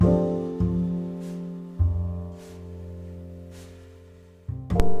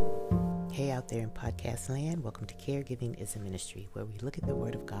out there in podcast land. Welcome to Caregiving is a Ministry, where we look at the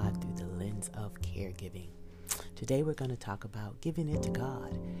Word of God through the lens of caregiving. Today we're going to talk about giving it to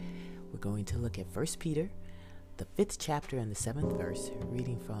God. We're going to look at 1 Peter, the 5th chapter and the 7th verse,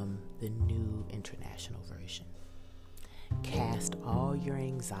 reading from the New International Version. Cast all your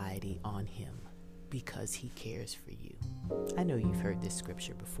anxiety on Him because He cares for you. I know you've heard this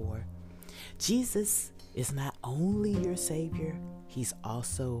scripture before. Jesus is not only your Savior, He's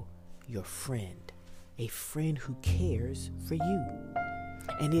also your friend, a friend who cares for you.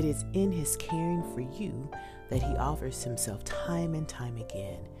 And it is in His caring for you that He offers Himself time and time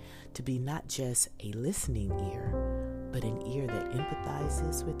again to be not just a listening ear, but an ear that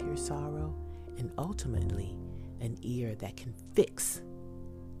empathizes with your sorrow, and ultimately an ear that can fix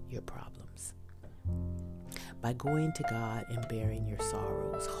your problems. By going to God and bearing your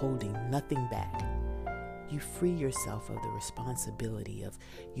sorrows, holding nothing back, you free yourself of the responsibility of,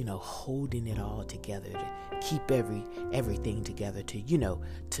 holding it all together, to keep everything together,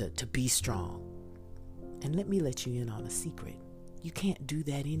 to be strong. And let me let you in on a secret. You can't do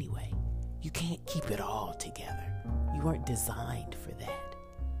that anyway. You can't keep it all together. You weren't designed for that.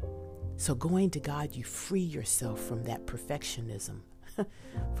 So going to God, you free yourself from that perfectionism,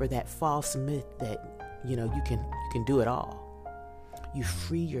 for that false myth that, you can do it all. You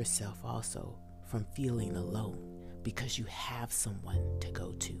free yourself also from feeling alone because you have someone to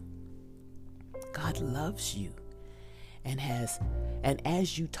go to. God loves you and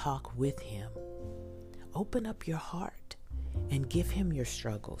as you talk with Him, open up your heart and give Him your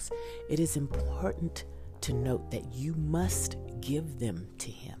struggles. It is important to note that you must give them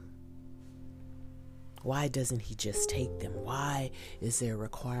to Him. Why doesn't He just take them? Why is there a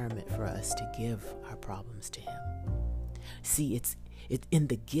requirement for us to give our problems to Him? See, it's in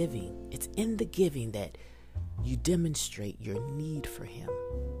the giving. It's in the giving that you demonstrate your need for Him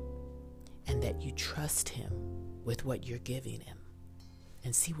and that you trust Him with what you're giving Him.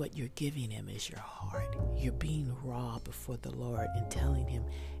 And see, what you're giving Him is your heart. You're being raw before the Lord and telling Him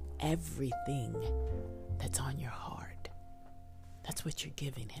everything that's on your heart. That's what you're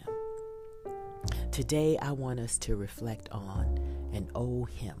giving Him. Today, I want us to reflect on and owe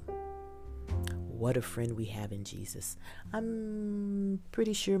Him. What a friend we have in Jesus. I'm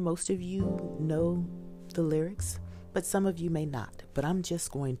pretty sure most of you know the lyrics, but some of you may not. But I'm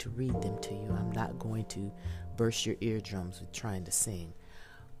just going to read them to you. I'm not going to burst your eardrums with trying to sing.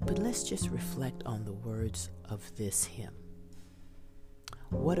 But let's just reflect on the words of this hymn.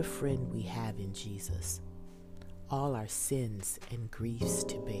 What a friend we have in Jesus, all our sins and griefs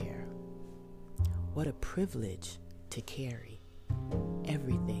to bear. What a privilege to carry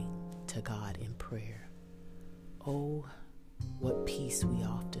everything to God in prayer. Oh, what peace we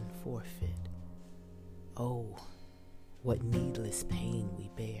often forfeit. Oh, what needless pain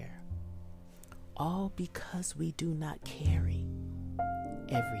we bear. All because we do not carry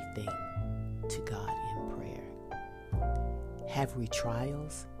everything to God in prayer. Have we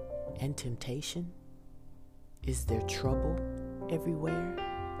trials and temptation? Is there trouble everywhere?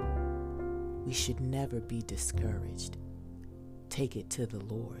 We should never be discouraged. Take it to the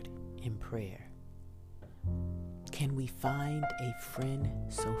Lord in prayer. Can we find a friend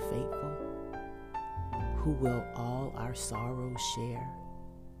so faithful who will all our sorrows share?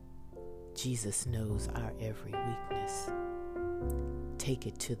 Jesus knows our every weakness. Take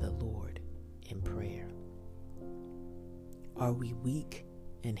it to the Lord in prayer. Are we weak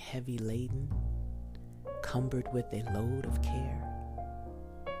and heavy laden, cumbered with a load of care?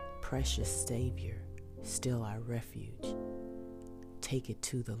 Precious Savior, still our refuge. Take it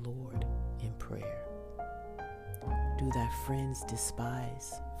to the Lord in prayer. Do thy friends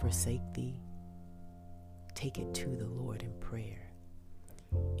despise, forsake thee? Take it to the Lord in prayer.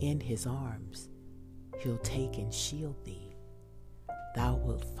 In His arms, He'll take and shield thee. Thou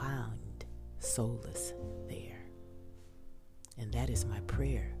wilt find solace there. And that is my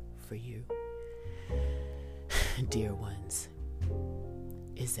prayer for you, dear ones,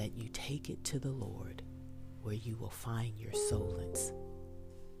 is that you take it to the Lord, where you will find your solace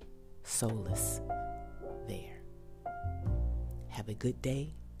there. Have a good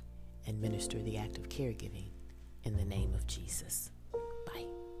day and minister the act of caregiving in the name of Jesus. Bye.